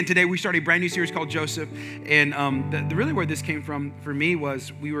Today we started a brand new series called Joseph, and really where this came from for me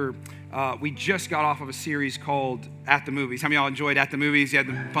was we just got off of a series called At the Movies. How many of y'all enjoyed At the Movies? You had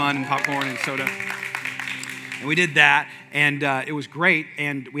the fun and popcorn and soda. And we did that, and it was great,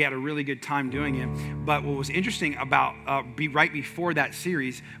 and we had a really good time doing it. But what was interesting about right before that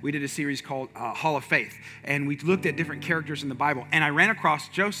series, we did a series called Hall of Faith, and we looked at different characters in the Bible. And I ran across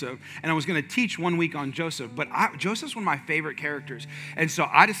Joseph, and I was going to teach 1 week on Joseph, but Joseph's one of my favorite characters. And so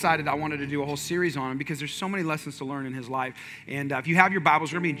I decided I wanted to do a whole series on him because there's so many lessons to learn in his life. And if you have your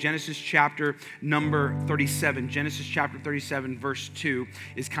Bibles, we're going to be in Genesis chapter number 37. Genesis chapter 37, verse 2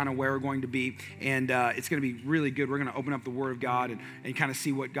 is kind of where we're going to be, and it's going to be really good. We're going to open up the Word of God and kind of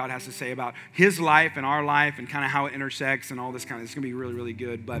see what God has to say about his life and our life and kind of how it intersects and all this kind of. It's going to be really, really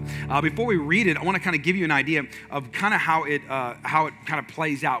good. But before we read it, I want to kind of give you an idea of kind of how it kind of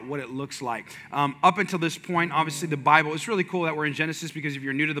plays out, what it looks like. Up until this point, obviously the Bible, it's really cool that we're in Genesis because if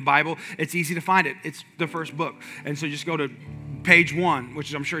you're new to the Bible, it's easy to find it. It's the first book. And so just go to page 1,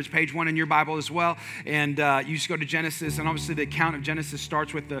 which I'm sure is page 1 in your Bible as well. And you just go to Genesis, and obviously the account of Genesis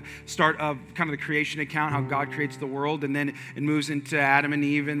starts with the start of kind of the creation account, how God creates the world, and then it moves into Adam and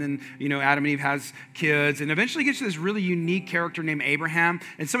Eve, and then, Adam and Eve has kids, and eventually gets to this really unique character named Abraham.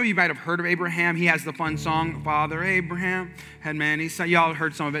 And some of you might have heard of Abraham. He has the fun song, Father Abraham had many sons. Y'all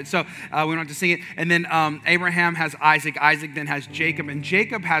heard some of it, so we don't have to sing it. And then Abraham has Isaac. Isaac then has Jacob, and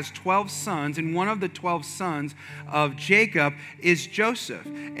Jacob has 12 sons, and one of the 12 sons of Jacob is Joseph.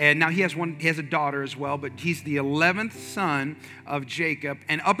 And now he has a daughter as well, but he's the 11th son of Jacob.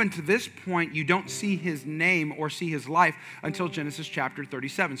 And up until this point, you don't see his name or see his life until Genesis chapter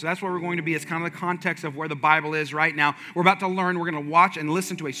 37. So that's where we're going to be. It's kind of the context of where the Bible is right now. We're about to learn, we're going to watch and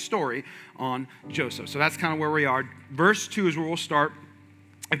listen to a story on Joseph. So that's kind of where we are. Verse 2 is where we'll start.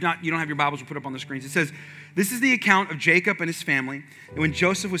 If not, you don't have your Bibles, we'll put it up on the screens. It says, "This is the account of Jacob and his family. And when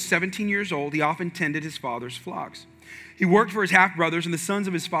Joseph was 17 years old, he often tended his father's flocks. He worked for his half-brothers and the sons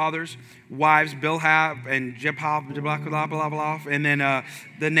of his father's wives, Bilhah and Jepah, blah, blah, blah, blah, and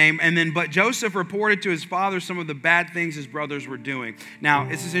then but Joseph reported to his father some of the bad things his brothers were doing." Now,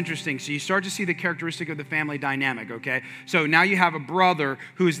 this is interesting. So you start to see the characteristic of the family dynamic, okay? So now you have a brother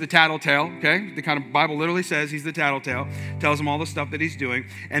who is the tattletale, okay? The kind of Bible literally says he's the tattletale, tells him all the stuff that he's doing.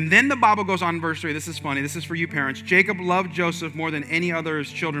 And then the Bible goes on in verse 3. This is funny. This is for you parents. "Jacob loved Joseph more than any other of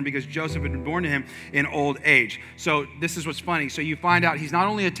his children because Joseph had been born to him in old age." So this is what's funny. So you find out he's not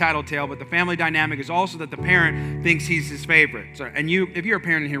only a tattletale, but the family dynamic is also that the parent thinks he's his favorite. So, and if you're a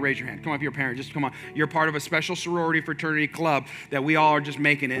parent in here, raise your hand. Come on, if you're a parent, just come on. You're part of a special sorority fraternity club that we all are just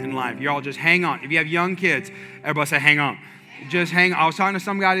making it in life. You all just hang on. If you have young kids, everybody say hang on. Just hang on. I was talking to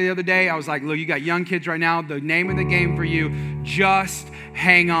some guy the other day. I was like, look, you got young kids right now. The name of the game for you, just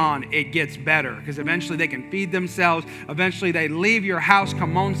hang on. It gets better because eventually they can feed themselves. Eventually they leave your house.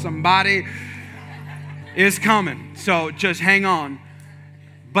 Come on, somebody. It's coming. So just hang on.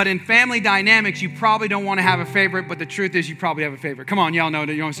 But in family dynamics, you probably don't want to have a favorite, but the truth is you probably have a favorite. Come on, y'all know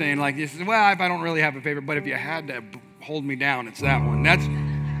that, you know what I'm saying? Like, well, if I don't really have a favorite, but if you had to hold me down, it's that one.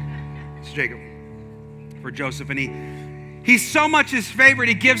 It's Jacob for Joseph. And he's so much his favorite,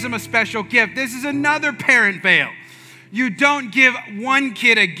 he gives him a special gift. This is another parent fail. You don't give one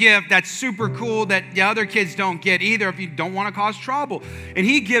kid a gift that's super cool that the other kids don't get either if you don't want to cause trouble. And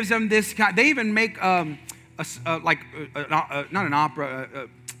he gives them this kind. They even make not an opera,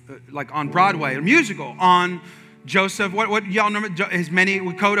 like on Broadway, a musical on Joseph. What y'all remember? His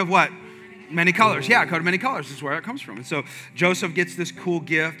coat of what? Many colors. Yeah, coat of many colors is where it comes from. And so Joseph gets this cool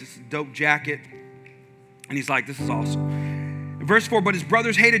gift, this dope jacket, and he's like, this is awesome. Verse 4, "But his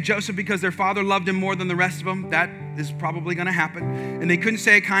brothers hated Joseph because their father loved him more than the rest of them." That is probably going to happen. "And they couldn't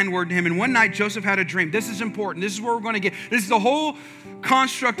say a kind word to him. And one night Joseph had a dream." This is important. This is where we're going to get. This is the whole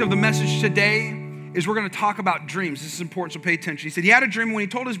construct of the message today is we're going to talk about dreams. This is important, so pay attention. He said he had a dream. When he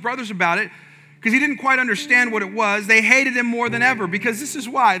told his brothers about it, because he didn't quite understand what it was, they hated him more than ever. Because this is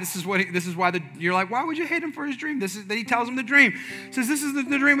why. You're like, why would you hate him for his dream? That he tells him the dream. He says, this is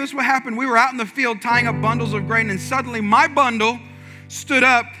the dream. This is what happened. We were out in the field tying up bundles of grain, and suddenly my bundle stood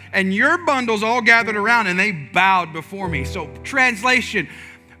up, and your bundles all gathered around, and they bowed before me. So translation,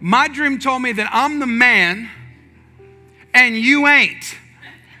 my dream told me that I'm the man, and you ain't.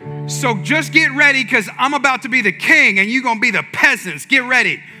 So just get ready, because I'm about to be the king, and you're going to be the peasants. Get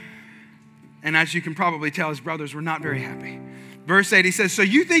ready. And as you can probably tell, his brothers were not very happy. Verse 8, he says, "So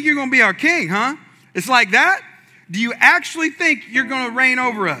you think you're going to be our king, huh? It's like that? Do you actually think you're going to reign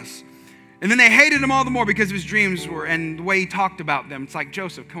over us?" And then they hated him all the more because of his dreams and the way he talked about them. It's like,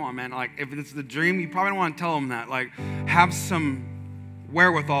 Joseph, come on, man. Like, if it's the dream, you probably don't want to tell him that. Like, have some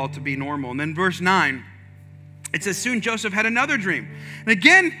wherewithal to be normal. And then verse 9, It says, soon Joseph had another dream. And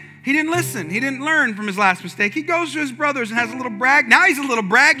again, he didn't listen. He didn't learn from his last mistake. He goes to his brothers and has a little brag. Now he's a little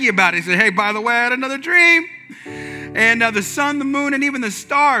braggy about it. He said, hey, by the way, I had another dream. And the sun, the moon, and even the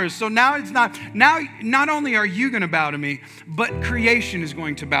stars. So now not only are you going to bow to me, but creation is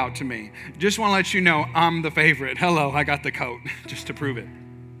going to bow to me. Just want to let you know, I'm the favorite. Hello, I got the coat, just to prove it.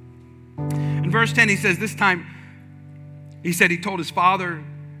 In verse 10, he says, this time, he said he told his father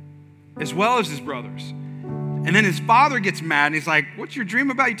as well as his brothers. And then his father gets mad and he's like, what's your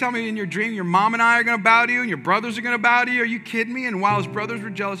dream about? You tell me in your dream your mom and I are going to bow to you and your brothers are going to bow to you. Are you kidding me? And while his brothers were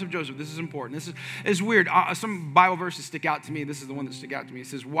jealous of Joseph, this is important. This is weird. Some Bible verses stick out to me. This is the one that stuck out to me. It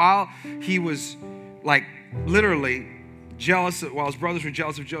says, while he was like literally jealous, while his brothers were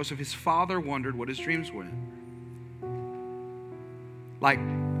jealous of Joseph, his father wondered what his dreams were.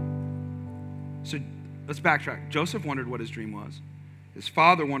 So let's backtrack. Joseph wondered what his dream was. His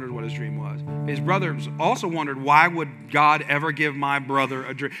father wondered what his dream was. His brothers also wondered, why would God ever give my brother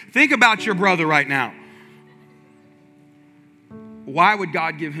a dream? Think about your brother right now. Why would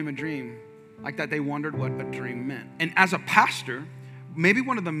God give him a dream like that? They wondered what a dream meant. And as a pastor, maybe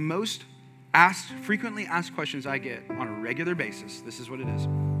one of the most frequently asked questions I get on a regular basis, this is what it is.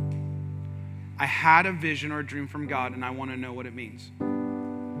 I had a vision or a dream from God and I want to know what it means.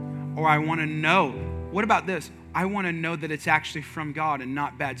 Or I want to know, what about this? I want to know that it's actually from God and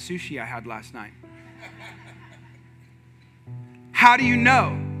not bad sushi I had last night. How do you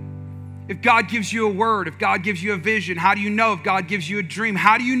know? If God gives you a word, if God gives you a vision, how do you know if God gives you a dream?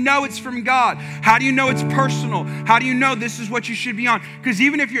 How do you know it's from God? How do you know it's personal? How do you know this is what you should be on? Because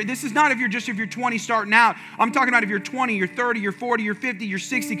even if this is not if you're 20 starting out. I'm talking about if you're 20, you're 30, you're 40, you're 50, you're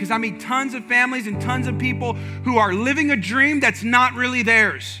 60, because I meet tons of families and tons of people who are living a dream that's not really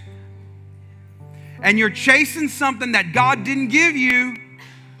theirs. And you're chasing something that God didn't give you.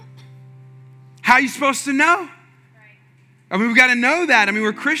 How are you supposed to know? I mean, we've got to know that. I mean,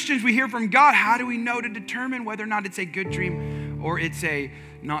 we're Christians. We hear from God. How do we know to determine whether or not it's a good dream or it's a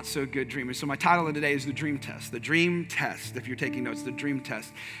not so good dream? And so my title of today is The Dream Test. The Dream Test. If you're taking notes, The Dream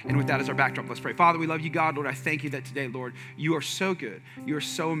Test. And with that as our backdrop, let's pray. Father, we love you, God. Lord, I thank you that today, Lord, you are so good. You are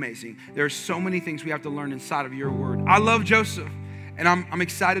so amazing. There are so many things we have to learn inside of your word. I love Joseph, and I'm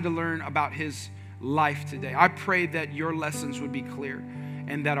excited to learn about his life today. I pray that your lessons would be clear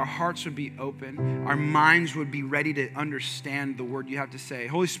and that our hearts would be open, our minds would be ready to understand the word you have to say.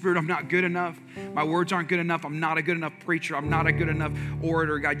 Holy Spirit, I'm not good enough. My words aren't good enough. I'm not a good enough preacher. I'm not a good enough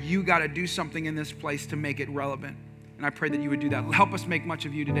orator. God, you got to do something in this place to make it relevant. And I pray that you would do that. Help us make much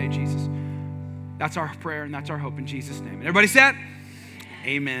of you today, Jesus. That's our prayer and that's our hope in Jesus' name. And everybody said,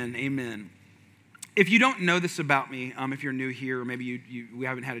 amen, amen. If you don't know this about me, if you're new here, or maybe we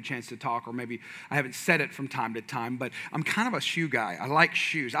haven't had a chance to talk, or maybe I haven't said it from time to time, but I'm kind of a shoe guy. I like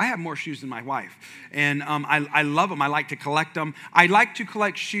shoes. I have more shoes than my wife, and I love them. I like to collect them. I like to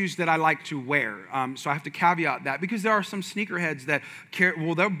collect shoes that I like to wear, so I have to caveat that, because there are some sneakerheads that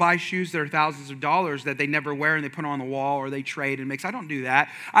they'll buy shoes that are thousands of dollars that they never wear, and they put on the wall, or they trade and mix. I don't do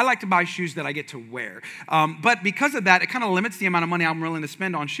that. I like to buy shoes that I get to wear, but because of that, it kind of limits the amount of money I'm willing to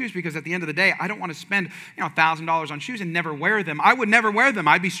spend on shoes, because at the end of the day, I don't want to spend $1,000 on shoes and never wear them. I would never wear them.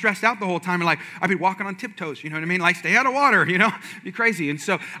 I'd be stressed out the whole time, and I'd be walking on tiptoes, you know what I mean? Like, stay out of water, be crazy. And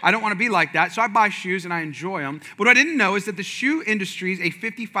so I don't want to be like that. So I buy shoes and I enjoy them. But what I didn't know is that the shoe industry is a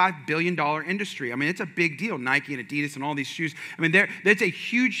 $55 billion industry. I mean, it's a big deal. Nike and Adidas and all these shoes. I mean, that's a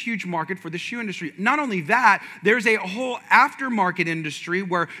huge, huge market for the shoe industry. Not only that, there's a whole aftermarket industry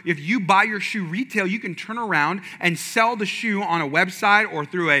where if you buy your shoe retail, you can turn around and sell the shoe on a website or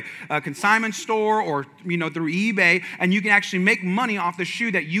through a consignment store or through eBay, and you can actually make money off the shoe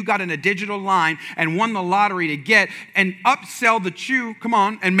that you got in a digital line and won the lottery to get, and upsell the shoe,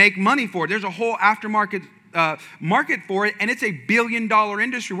 and make money for it. There's a whole aftermarket market for it, and it's $1 billion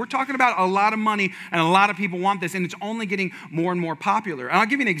industry. We're talking about a lot of money, and a lot of people want this, and it's only getting more and more popular. And I'll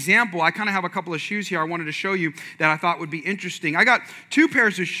give you an example. I kind of have a couple of shoes here I wanted to show you that I thought would be interesting. I got two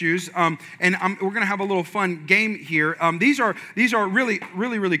pairs of shoes, and we're going to have a little fun game here. These are really,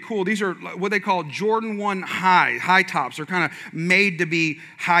 really, really cool. These are what they call Jordan 1 high tops. They're kind of made to be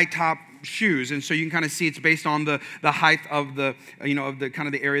high top shoes, and so you can kind of see it's based on the height of the of the kind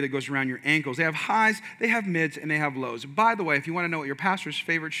of the area that goes around your ankles. They have highs, they have mids, and they have lows. By the way, if you want to know what your pastor's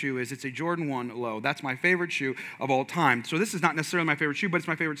favorite shoe is, it's a Jordan 1 low. That's my favorite shoe of all time. So this is not necessarily my favorite shoe, but it's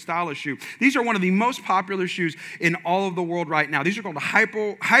my favorite style of shoe. These are one of the most popular shoes in all of the world right now. These are called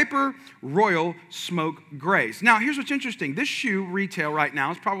the Hyper Royal Smoke Grays. Now, here's what's interesting. This shoe retail right now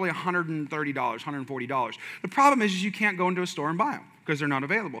is probably $130, $140. The problem is you can't go into a store and buy them. because they're not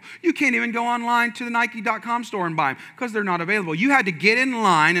available. You can't even go online to the Nike.com store and buy them because they're not available. You had to get in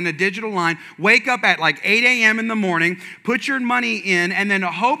line, in a digital line, wake up at like 8 a.m. in the morning, put your money in, and then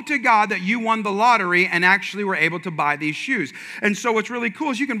hope to God that you won the lottery and actually were able to buy these shoes. And so what's really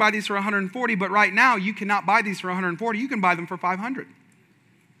cool is you can buy these for $140, but right now you cannot buy these for $140. You can buy them for $500.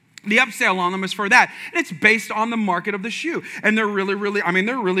 The upsell on them is for that. And it's based on the market of the shoe. And they're they're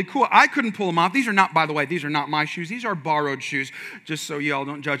really cool. I couldn't pull them off. These are not, by the way, these are not my shoes. These are borrowed shoes, just so y'all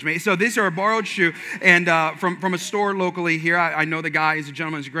don't judge me. So these are a borrowed shoe and from a store locally here. I know the guy. He's a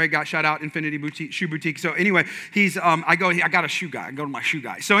gentleman. He's a great guy. Shout out Infinity Boutique, Shoe Boutique. So anyway, I got a shoe guy. I go to my shoe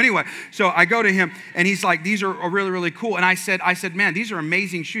guy. So anyway, I go to him and he's like, these are really, really cool. And I said, man, these are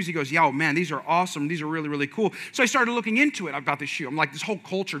amazing shoes. He goes, yo, man, these are awesome. These are really, really cool. So I started looking into it about this shoe. I'm like, this whole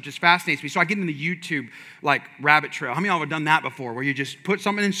culture just fascinates me. So I get in the YouTube like rabbit trail. How many of y'all have done that before where you just put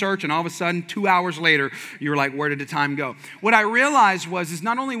something in search and all of a sudden 2 hours later you're like, where did the time go? What I realized was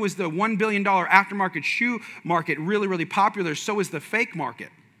not only was the $1 billion aftermarket shoe market really, really popular, so is the fake market.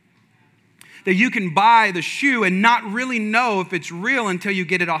 That you can buy the shoe and not really know if it's real until you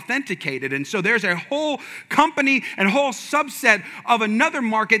get it authenticated. And so there's a whole company and whole subset of another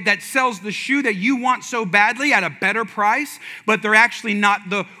market that sells the shoe that you want so badly at a better price, but they're actually not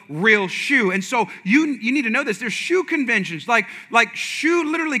the real shoe. And so you need to know this. There's shoe conventions, like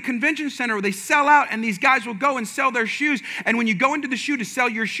shoe literally convention center where they sell out and these guys will go and sell their shoes. And when you go into the shoe to sell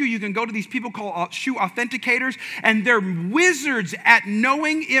your shoe, you can go to these people called shoe authenticators, and they're wizards at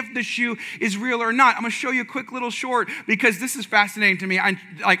knowing if the shoe is real or not. I'm going to show you a quick little short because this is fascinating to me. I'm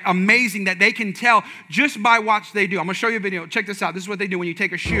like amazing that they can tell just by what they do. I'm going to show you a video. Check this out. This is what they do when you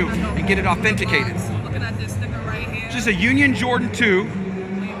take a shoe and get it authenticated. Looking at this sticker right here. Just a Union Jordan 2.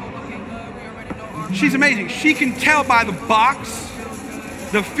 She's amazing. She can tell by the box,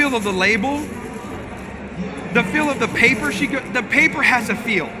 the feel of the label, the feel of the paper. The paper has a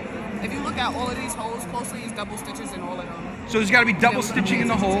feel. If you look at all of these holes closely, it's double stitches in all of them. So there's got to be double stitching in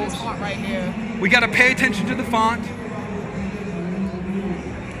the holes. Right here. We got to pay attention to the font.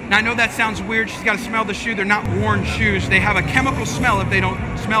 Now I know that sounds weird. She's got to smell the shoe. They're not worn shoes. They have a chemical smell if they don't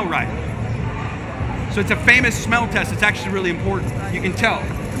smell right. So it's a famous smell test. It's actually really important. You can tell.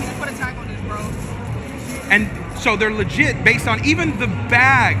 Put a tag on this, bro. And so they're legit based on even the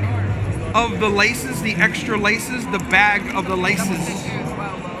bag of the laces, the extra laces, the bag of the laces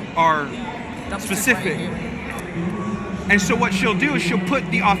are specific. And so what she'll do is she'll put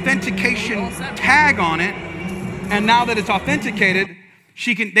the authentication tag on it, and now that it's authenticated,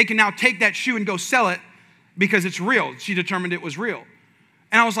 they can now take that shoe and go sell it because it's real. She determined it was real.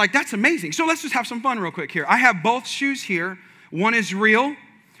 And I was like, that's amazing. So let's just have some fun real quick here. I have both shoes here. One is real,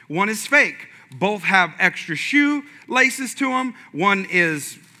 one is fake. Both have extra shoe laces to them. One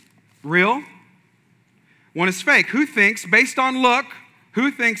is real, one is fake. Who thinks, based on look,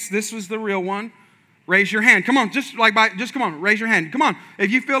 who thinks this was the real one? Raise your hand. Come on, just come on, raise your hand. Come on.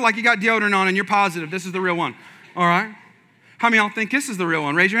 If you feel like you got deodorant on and you're positive this is the real one. All right. How many of y'all think this is the real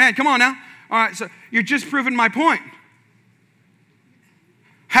one? Raise your hand. Come on now. All right, so you're just proving my point.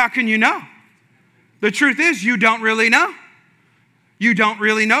 How can you know? The truth is you don't really know. You don't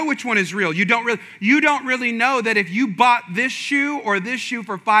really know which one is real. You don't really know that if you bought this shoe or this shoe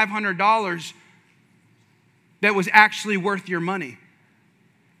for $500 that was actually worth your money.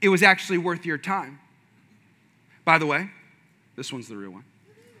 It was actually worth your time. By the way, this one's the real one.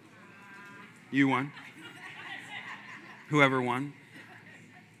 You won. Whoever won.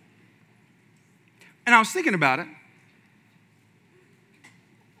 And I was thinking about it.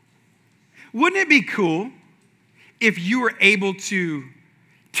 Wouldn't it be cool if you were able to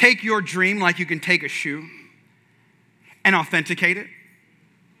take your dream like you can take a shoe and authenticate it?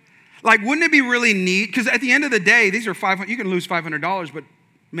 Like, wouldn't it be really neat? Because at the end of the day, these are $500. You can lose $500, but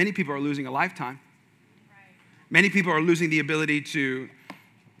many people are losing a lifetime. Right. Many people are losing the ability to,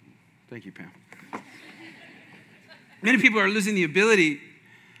 thank you, Pam. Many people are losing the ability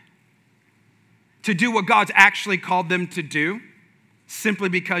to do what God's actually called them to do simply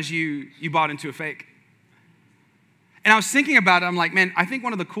because you bought into a fake. And I was thinking about it. I'm like, man, I think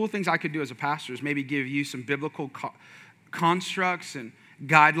one of the cool things I could do as a pastor is maybe give you some biblical constructs and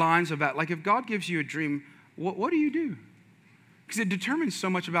guidelines about, like, if God gives you a dream, what do you do? Because it determines so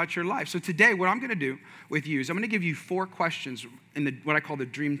much about your life. So today, what I'm going to do with you is I'm going to give you 4 questions in what I call the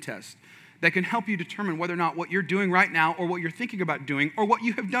dream test that can help you determine whether or not what you're doing right now or what you're thinking about doing or what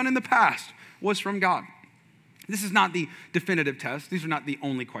you have done in the past was from God. This is not the definitive test. These are not the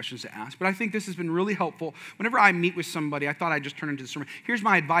only questions to ask, but I think this has been really helpful. Whenever I meet with somebody, I thought I'd just turn into the sermon. Here's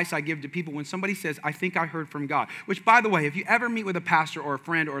my advice I give to people when somebody says, I think I heard from God, which, by the way, if you ever meet with a pastor or a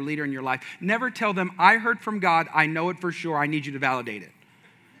friend or a leader in your life, never tell them, I heard from God, I know it for sure, I need you to validate it.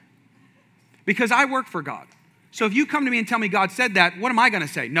 Because I work for God. So if you come to me and tell me God said that, what am I going to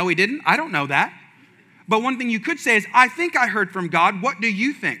say? No, he didn't? I don't know that. But one thing you could say is, I think I heard from God. What do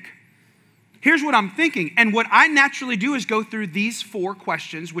you think? Here's what I'm thinking. And what I naturally do is go through these 4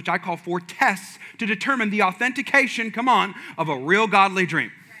 questions, which I call 4 tests, to determine the authentication, of a real godly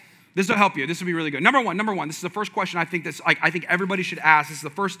dream. This will help you. This will be really good. Number one, this is the first question I think everybody should ask. This is the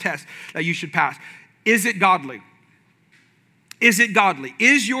first test that you should pass. Is it godly? Is it godly?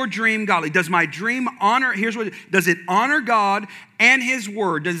 Is your dream godly? Does my dream honor, does it honor God and his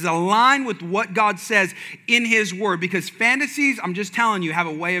word? Does it align with what God says in his word? Because fantasies, I'm just telling you, have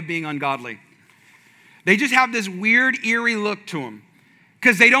a way of being ungodly. They just have this weird, eerie look to them.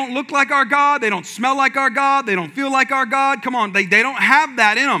 Because they don't look like our God. They don't smell like our God. They don't feel like our God. Come on, they don't have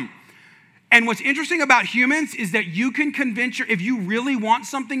that in them. And what's interesting about humans is that you can convince if you really want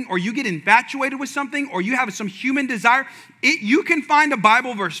something, or you get infatuated with something, or you have some human desire, you can find a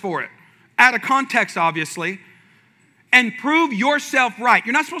Bible verse for it, out of context, obviously, and prove yourself right.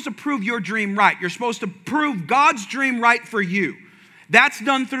 You're not supposed to prove your dream right. You're supposed to prove God's dream right for you. That's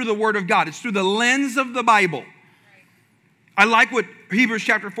done through the Word of God. It's through the lens of the Bible. I like what Hebrews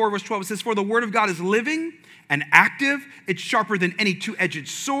chapter 4, verse 12 says, for the Word of God is living and active. It's sharper than any two-edged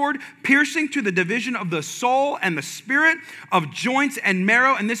sword, piercing to the division of the soul and the spirit, of joints and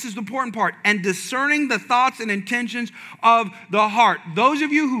marrow. And this is the important part. And discerning the thoughts and intentions of the heart. Those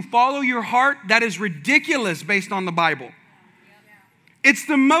of you who follow your heart, that is ridiculous based on the Bible. It's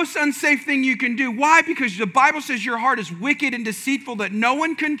the most unsafe thing you can do. Why? Because the Bible says your heart is wicked and deceitful, that no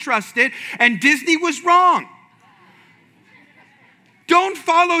one can trust it, and Disney was wrong. Don't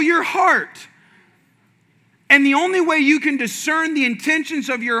follow your heart. And the only way you can discern the intentions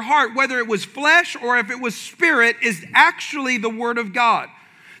of your heart, whether it was flesh or if it was spirit, is actually the Word of God.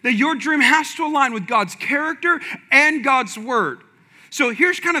 That your dream has to align with God's character and God's Word. So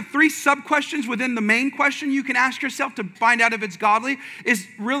here's kind of 3 sub-questions within the main question you can ask yourself to find out if it's godly. Is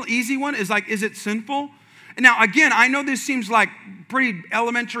real easy one is like, is it sinful? Now, again, I know this seems like pretty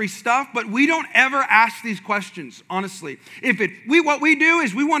elementary stuff, but we don't ever ask these questions, honestly. What we do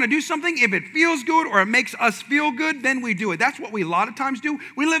is we want to do something. If it feels good or it makes us feel good, then we do it. That's what we a lot of times do.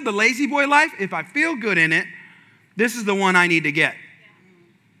 We live the lazy boy life. If I feel good in it, this is the one I need to get.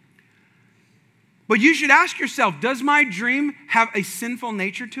 But you should ask yourself, does my dream have a sinful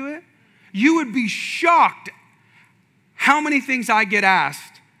nature to it? You would be shocked how many things I get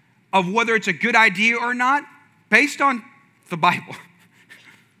asked of whether it's a good idea or not based on the Bible.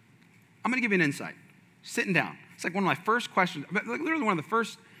 I'm going to give you an insight. Sitting down. It's like one of my first questions, literally one of the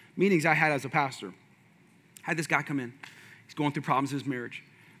first meetings I had as a pastor. I had this guy come in. He's going through problems in his marriage.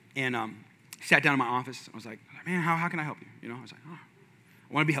 And he sat down in my office. I was like, man, how can I help you? I was like,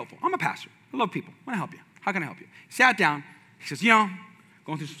 I want to be helpful. I'm a pastor. I love people. I want to help you. How can I help you? He sat down. He says, going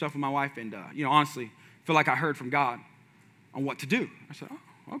through some stuff with my wife, and, honestly, feel like I heard from God on what to do. I said,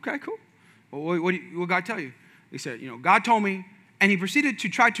 oh, okay, cool. Well, what did God tell you? He said, God told me, and he proceeded to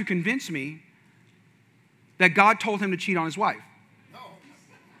try to convince me that God told him to cheat on his wife. No.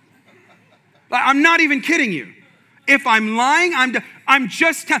 I'm not even kidding you. If I'm lying, I'm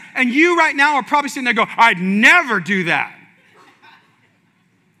just, and you right now are probably sitting there going, I'd never do that.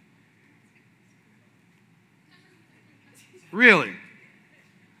 Really?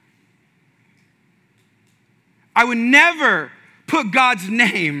 I would never put God's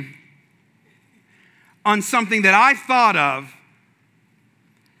name on something that I thought of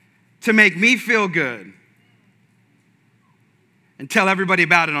to make me feel good and tell everybody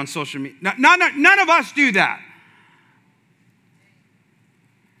about it on social media. None of us do that.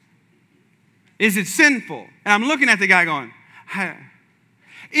 Is it sinful? And I'm looking at the guy going,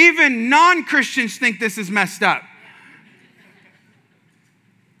 even non-Christians think this is messed up.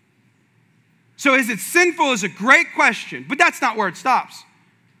 So is it sinful is a great question, but that's not where it stops.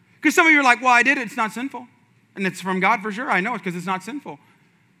 Because some of you are like, well, I did it, it's not sinful. And it's from God for sure, I know it because it's not sinful.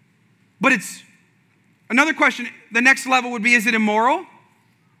 But it's, another question, the next level would be, is it immoral?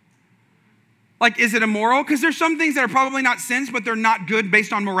 Like, is it immoral? Because there's some things that are probably not sins, but they're not good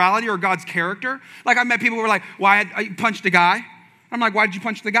based on morality or God's character. Like, I've met people who were like, well, I punched a guy. I'm like, why did you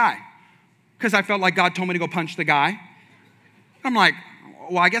punch the guy? Because I felt like God told me to go punch the guy. I'm like,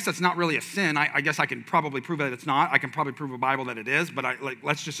 well, I guess that's not really a sin. I guess I can probably prove that it's not. I can probably prove a Bible that it is, but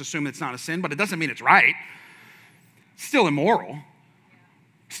let's just assume it's not a sin, but it doesn't mean it's right. It's still immoral.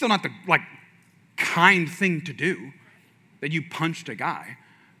 It's still not the kind thing to do that you punched a guy.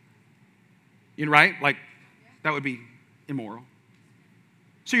 You know, right? Like, that would be immoral.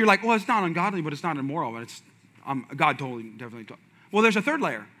 So you're like, well, it's not ungodly, but it's not immoral. But it's, God definitely told. Well, there's a third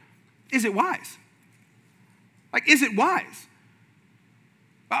layer. Is it wise? Like, is it wise?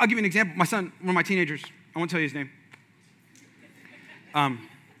 I'll give you an example. My son, one of my teenagers, I won't tell you his name.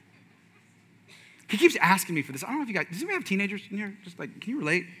 He keeps asking me for this. I don't know if you guys, does anybody have teenagers in here? Just like, can you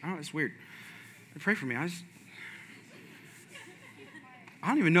relate? I don't know, it's weird. Pray for me. I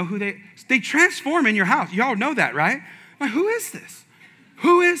don't even know who they transform in your house. Y'all know that, right? I'm like, who is this?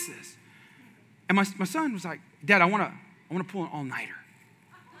 Who is this? And my son was like, Dad, I want to pull an all-nighter.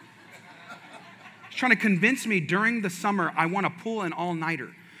 He's trying to convince me during the summer I want to pull an all-nighter.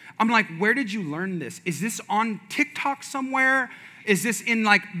 I'm like, where did you learn this? Is this on TikTok somewhere? Is this in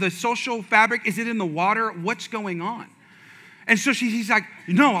like the social fabric? Is it in the water? What's going on? And so he's like,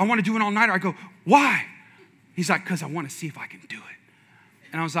 no, I want to do an all-nighter. I go, why? He's like, because I want to see if I can do it.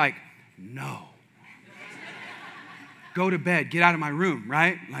 And I was like, no. Go to bed. Get out of my room,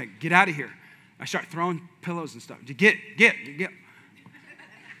 right? Like, get out of here. I start throwing pillows and stuff. Get.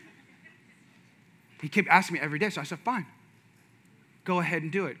 He kept asking me every day, so I said, fine. Go ahead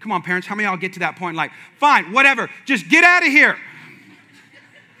and do it. Come on, parents, how many of y'all get to that point? Like, fine, whatever. Just get out of here.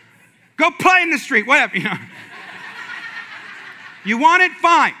 Go play in the street, whatever. You know. You want it?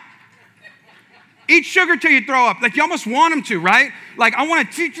 Fine. Eat sugar till you throw up. Like, you almost want them to, right? Like, I want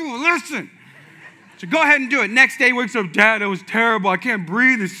to teach you a lesson. So go ahead and do it. Next day, wakes up, Dad, it was terrible. I can't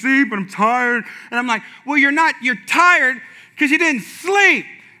breathe and sleep, and I'm tired. And I'm like, well, you're tired because you didn't sleep.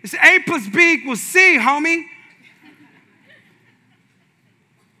 It's A plus B equals C, homie.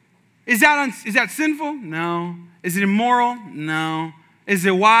 Is that sinful? No. Is it immoral? No. Is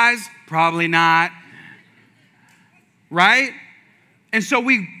it wise? Probably not. Right? And so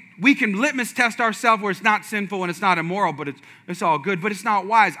we can litmus test ourselves where it's not sinful and it's not immoral, but it's all good, but it's not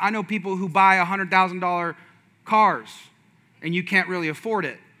wise. I know people who buy $100,000 cars and you can't really afford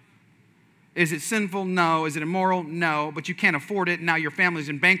it. Is it sinful? No. Is it immoral? No. But you can't afford it, and now your family's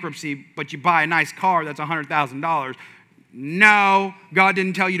in bankruptcy, but you buy a nice car that's $100,000. No, God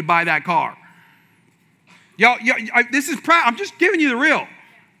didn't tell you to buy that car. Y'all, I'm just giving you the real.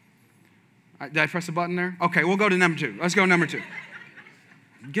 Did I press the button there? Okay, we'll go to number 2. Let's go number 2.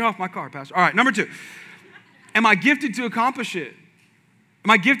 Get off my car, Pastor. All right, number 2. Am I gifted to accomplish it?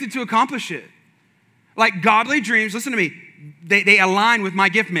 Am I gifted to accomplish it? Like godly dreams, listen to me, they align with my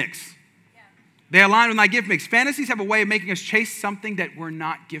gift mix. They align with my gift mix. Fantasies have a way of making us chase something that we're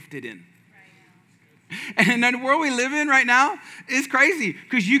not gifted in. And in the world we live in right now, it's crazy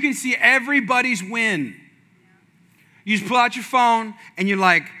because you can see everybody's win. You just pull out your phone and you're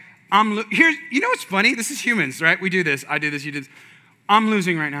like, you know what's funny? This is humans, right? We do this. I do this. You do this. I'm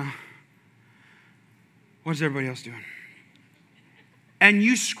losing right now. What's everybody else doing? And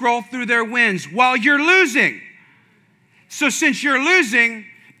you scroll through their wins while you're losing. So since you're losing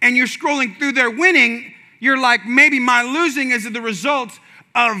and you're scrolling through their winning, you're like, maybe my losing is the result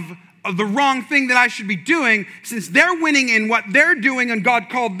of the wrong thing that I should be doing, since they're winning in what they're doing and God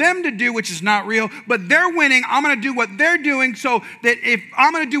called them to do, which is not real, but they're winning. I'm going to do what they're doing so that if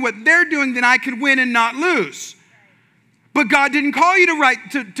I'm going to do what they're doing, then I can win and not lose. But God didn't call you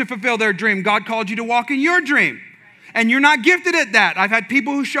to fulfill their dream. God called you to walk in your dream. And you're not gifted at that. I've had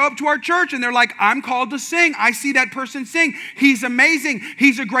people who show up to our church and they're like, I'm called to sing. I see that person sing. He's amazing.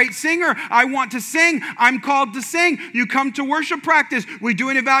 He's a great singer. I want to sing. I'm called to sing. You come to worship practice. We do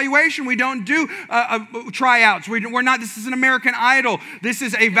an evaluation. We don't do tryouts. We're not, this is an American Idol. This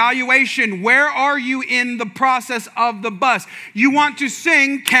is evaluation. Where are you in the process of the bus? You want to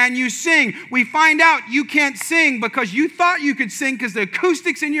sing. Can you sing? We find out you can't sing because you thought you could sing because the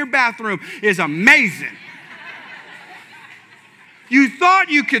acoustics in your bathroom is amazing. You thought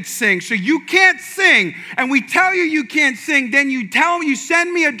you could sing, so you can't sing, and we tell you can't sing, then you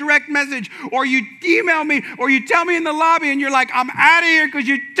send me a direct message, or you email me, or you tell me in the lobby, and you're like, I'm out of here because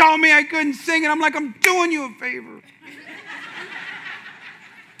you told me I couldn't sing, and I'm like, I'm doing you a favor.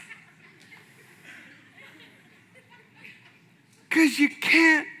 Because you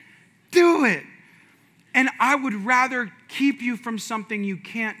can't do it. And I would rather keep you from something you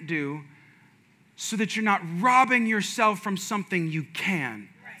can't do so that you're not robbing yourself from something you can.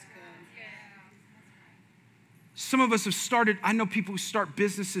 Some of us have started, I know people who start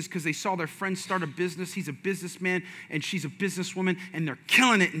businesses because they saw their friend start a business. He's a businessman and she's a businesswoman and they're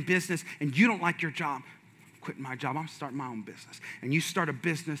killing it in business and you don't like your job. quitting my job. I'm starting my own business. And you start a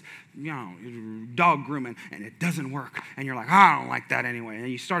business, dog grooming, and it doesn't work. And you're like, I don't like that anyway. And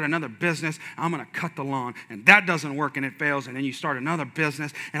you start another business, I'm going to cut the lawn, and that doesn't work, and it fails. And then you start another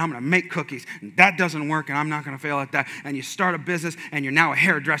business, and I'm going to make cookies, and that doesn't work, and I'm not going to fail at that. And you start a business, and you're now a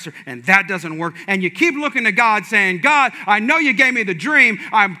hairdresser, and that doesn't work. And you keep looking to God saying, God, I know you gave me the dream.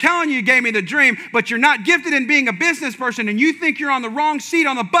 I'm telling you gave me the dream, but you're not gifted in being a business person, and you think you're on the wrong seat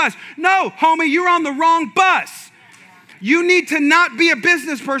on the bus. No, homie, you're on the wrong bus. You need to not be a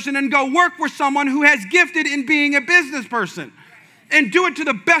business person and go work for someone who has gifted in being a business person. And do it to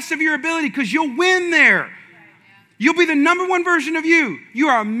the best of your ability, because you'll win there. You'll be the number one version of you. You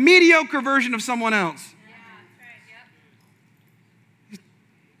are a mediocre version of someone else.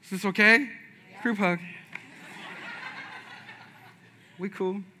 Is this okay? Group hug. We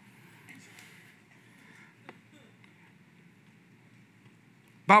cool.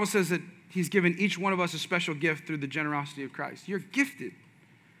 Bible says that he's given each one of us a special gift through the generosity of Christ. You're gifted.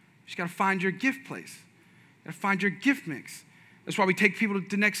 You just got to find your gift place. You got to find your gift mix. That's why we take people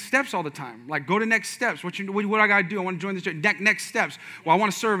to next steps all the time. Like, go to next steps. What I got to do? I want to join this church. Next steps. Well, I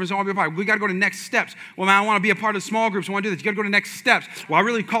want to serve and I want to be a part. We got to go to next steps. Well, man, I want to be a part of small groups. I want to do this. You got to go to next steps. Well, I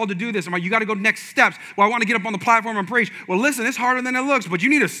really called to do this. I'm like, you got to go to next steps. Well, I want to get up on the platform and preach. Well, listen, it's harder than it looks, but you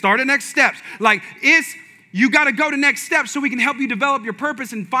need to start at next steps. Like, you got to go to next steps so we can help you develop your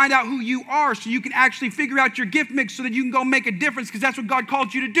purpose and find out who you are, so you can actually figure out your gift mix so that you can go make a difference, because that's what God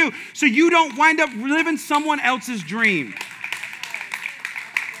called you to do. So you don't wind up living someone else's dream.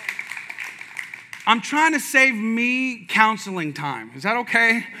 I'm trying to save me counseling time. Is that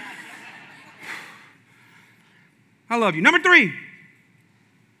okay? I love you. Number 3,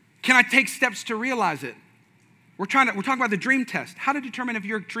 can I take steps to realize it? We're talking about the dream test. How to determine if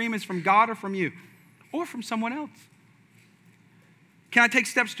your dream is from God or from you, or from someone else. Can I take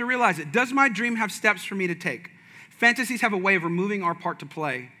steps to realize it? Does my dream have steps for me to take? Fantasies have a way of removing our part to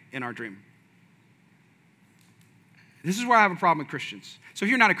play in our dream. This is where I have a problem with Christians. So if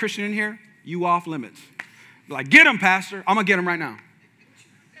you're not a Christian in here, you off limits. Like, get them, pastor. I'm going to get them right now.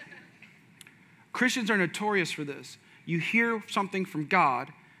 Christians are notorious for this. You hear something from God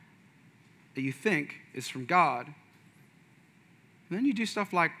that you think is from God, and then you do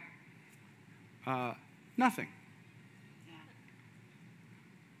stuff like nothing.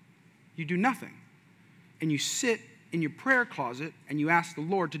 You do nothing. And you sit in your prayer closet and you ask the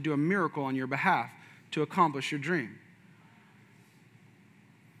Lord to do a miracle on your behalf to accomplish your dream.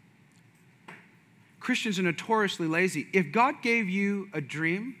 Christians are notoriously lazy. If God gave you a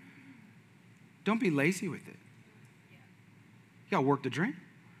dream, don't be lazy with it. You got to work the dream.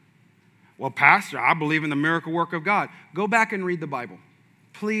 Well, pastor, I believe in the miracle work of God. Go back and read the Bible.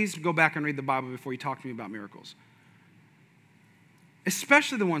 Please go back and read the Bible before you talk to me about miracles.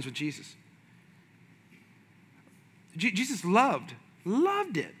 Especially the ones with Jesus. Jesus loved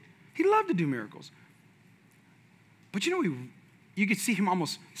it. He loved to do miracles. But you could see him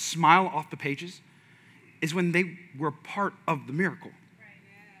almost smile off the pages, is when they were part of the miracle.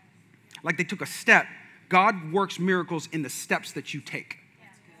 Like they took a step. God works miracles in the steps that you take.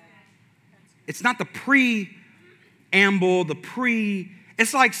 It's not the preamble,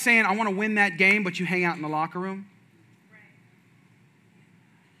 it's like saying, I want to win that game, but you hang out in the locker room.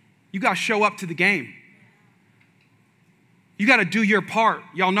 You got to show up to the game. You got to do your part.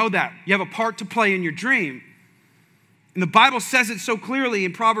 Y'all know that. You have a part to play in your dream. And the Bible says it so clearly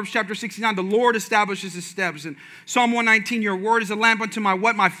in Proverbs chapter 69, the Lord establishes his steps. And Psalm 119, your word is a lamp unto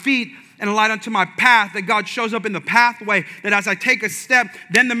my feet and a light unto my path, that God shows up in the pathway, that as I take a step,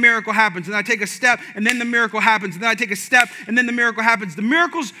 then the miracle happens. And I take a step, and then the miracle happens. And then I take a step, and then the miracle happens. The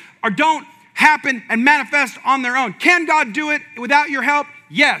miracles don't happen and manifest on their own. Can God do it without your help?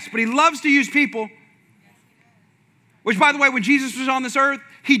 Yes, but he loves to use people. Which, by the way, when Jesus was on this earth,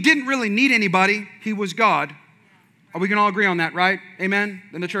 he didn't really need anybody. He was God. We can all agree on that, right? Amen?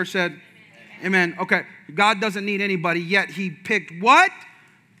 Then the church said, amen. Okay, God doesn't need anybody, yet he picked what?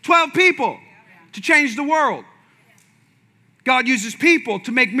 12 people to change the world. God uses people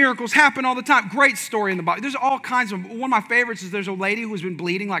to make miracles happen all the time. Great story in the Bible. There's all kinds of, one of my favorites is there's a lady who's been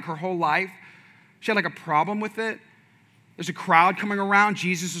bleeding like her whole life. She had like a problem with it. There's a crowd coming around.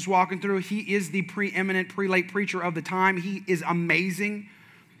 Jesus is walking through. He is the preeminent, prelate preacher of the time. He is amazing.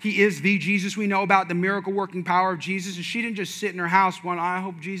 He is the Jesus we know about, the miracle working power of Jesus. And she didn't just sit in her house going, I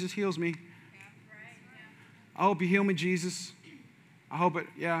hope Jesus heals me. I hope you heal me, Jesus. I hope it,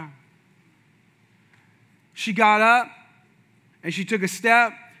 yeah. She got up and she took a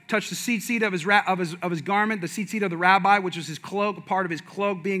step, touched the seat of his garment, the seat of the rabbi, which was his cloak, a part of his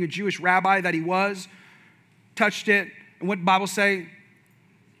cloak, being a Jewish rabbi that he was. Touched it. And what did the Bible say?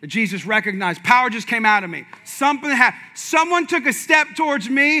 that Jesus recognized. Power just came out of me. Something happened. Someone took a step towards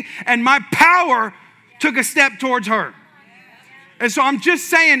me, and my power took a step towards her. And so I'm just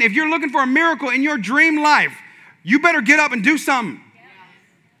saying, if you're looking for a miracle in your dream life, you better get up and do something.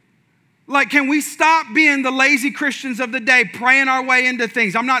 Like, can we stop being the lazy Christians of the day, praying our way into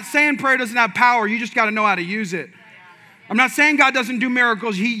things? I'm not saying prayer doesn't have power. You just got to know how to use it. I'm not saying God doesn't do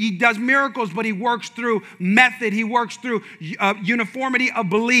miracles. He does miracles, but he works through method. He works through uniformity of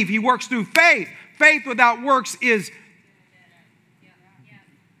belief. He works through faith. Faith without works is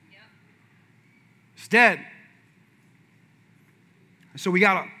it's dead. So we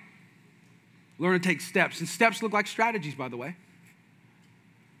got to learn to take steps. And steps look like strategies, by the way.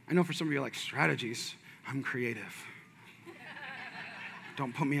 I know for some of you, like, strategies, I'm creative.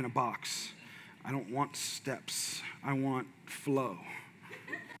 Don't put me in a box. I don't want steps. I want flow.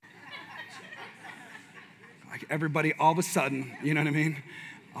 Like everybody, all of a sudden, you know what I mean?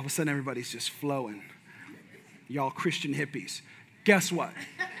 All of a sudden, everybody's just flowing. Y'all Christian hippies. Guess what?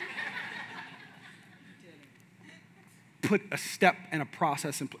 Put a step and a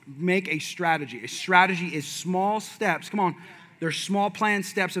process and make a strategy. A strategy is small steps. Come on. There's small planned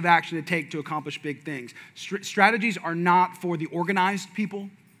steps of action to take to accomplish big things. Strategies are not for the organized people.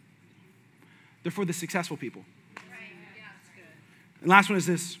 They're for the successful people. Right. Yeah, that's good. And last one is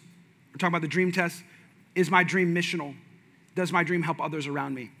this. We're talking about the dream test. Is my dream missional? Does my dream help others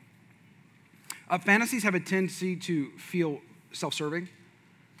around me? Fantasies have a tendency to feel self-serving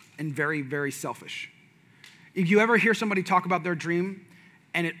and very, very selfish. If you ever hear somebody talk about their dream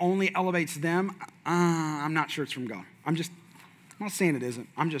and it only elevates them, I'm not sure it's from God. I'm not saying it isn't.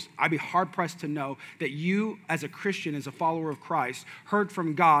 I'd be hard-pressed to know that you, as a Christian, as a follower of Christ, heard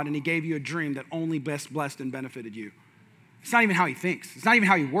from God and he gave you a dream that only blessed and benefited you. It's not even how he thinks. It's not even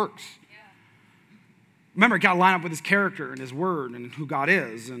how he works. Yeah. Remember, it got to line up with his character and his word and who God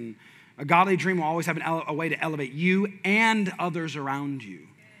is. And a godly dream will always have a way to elevate you and others around you.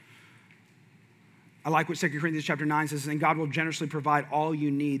 I like what 2 Corinthians chapter 9 says, and God will generously provide all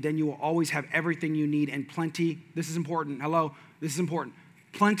you need. Then you will always have everything you need and plenty. This is important. Hello, this is important.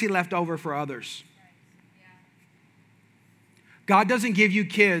 Plenty left over for others. God doesn't give you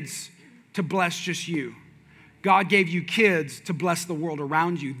kids to bless just you. God gave you kids to bless the world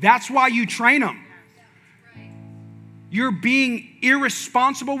around you. That's why you train them. You're being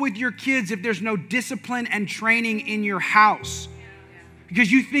irresponsible with your kids if there's no discipline and training in your house.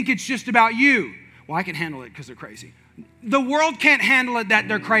 Because you think it's just about you. Well, I can handle it because they're crazy. The world can't handle it that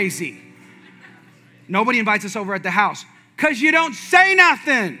they're crazy. Nobody invites us over at the house because you don't say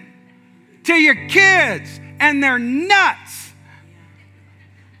nothing to your kids and they're nuts.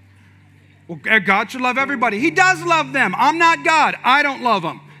 Well, God should love everybody. He does love them. I'm not God. I don't love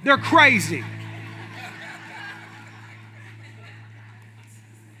them. They're crazy.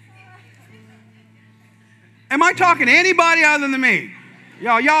 Am I talking to anybody other than me?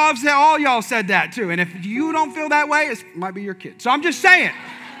 Y'all have said, all y'all said that too. And if you don't feel that way, it might be your kid. So I'm just saying.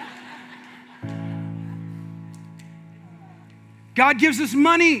 God gives us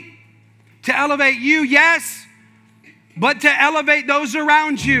money to elevate you, yes, but to elevate those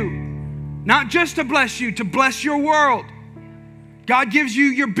around you. Not just to bless you, to bless your world. God gives you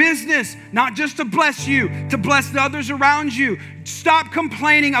your business, not just to bless you, to bless the others around you. Stop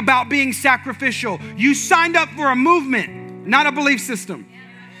complaining about being sacrificial. You signed up for a movement, not a belief system.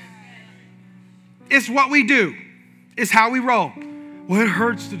 It's what we do. It's how we roll. Well, it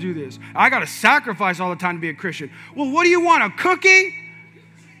hurts to do this. I got to sacrifice all the time to be a Christian. Well, what do you want, a cookie?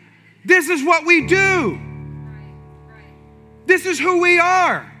 This is what we do. This is who we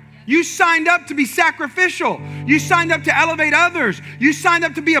are. You signed up to be sacrificial. You signed up to elevate others. You signed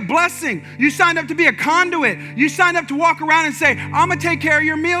up to be a blessing. You signed up to be a conduit. You signed up to walk around and say, I'm going to take care of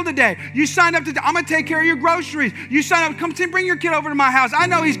your meal today. You signed up to, I'm going to take care of your groceries. You signed up, come bring your kid over to my house. I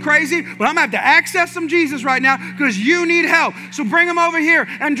know he's crazy, but I'm going to have to access some Jesus right now because you need help. So bring him over here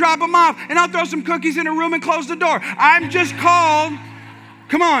and drop him off, and I'll throw some cookies in a room and close the door. I'm just called,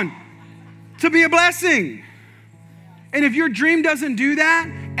 come on, to be a blessing. And if your dream doesn't do that,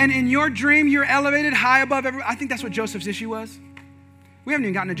 and in your dream you're elevated high above everyone, I think that's what Joseph's issue was. We haven't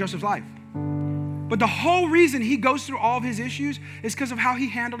even gotten to Joseph's life. But the whole reason he goes through all of his issues is because of how he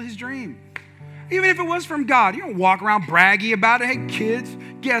handled his dream. Even if it was from God, you don't walk around braggy about it. Hey, kids,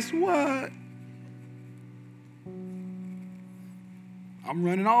 guess what? I'm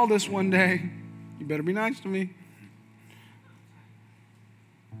running all this one day. You better be nice to me.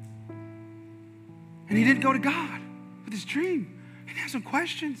 And he didn't go to God with his dream. He had some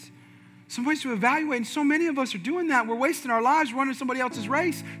questions. some ways to evaluate, and so many of us are doing that. We're wasting our lives running somebody else's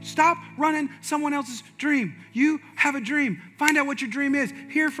race. Stop running someone else's dream. You have a dream. Find out what your dream is.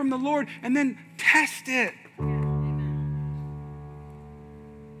 Hear from the Lord, and then test it.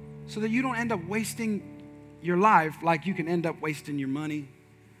 So that you don't end up wasting your life like you can end up wasting your money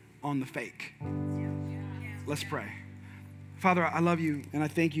on the fake. Let's pray. Father, I love you, and I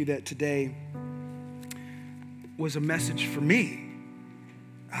thank you that today was a message for me.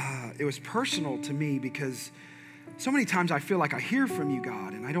 It was personal to me because so many times I feel like I hear from you,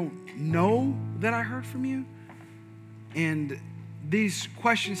 God, and I don't know that I heard from you. And these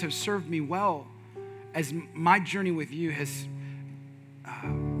questions have served me well as my journey with you has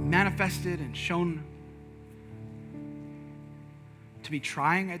manifested and shown to be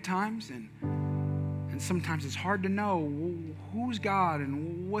trying at times. And sometimes it's hard to know who's God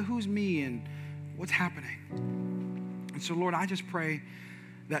and who's me and what's happening. And so, Lord, I just pray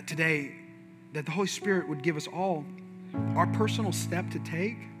that today, that the Holy Spirit would give us all our personal step to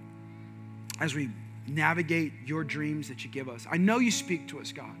take as we navigate your dreams that you give us. I know you speak to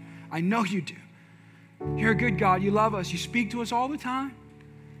us, God. I know you do. You're a good God. You love us. You speak to us all the time.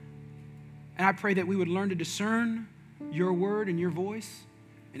 And I pray that we would learn to discern your word and your voice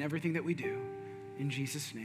in everything that we do. In Jesus' name.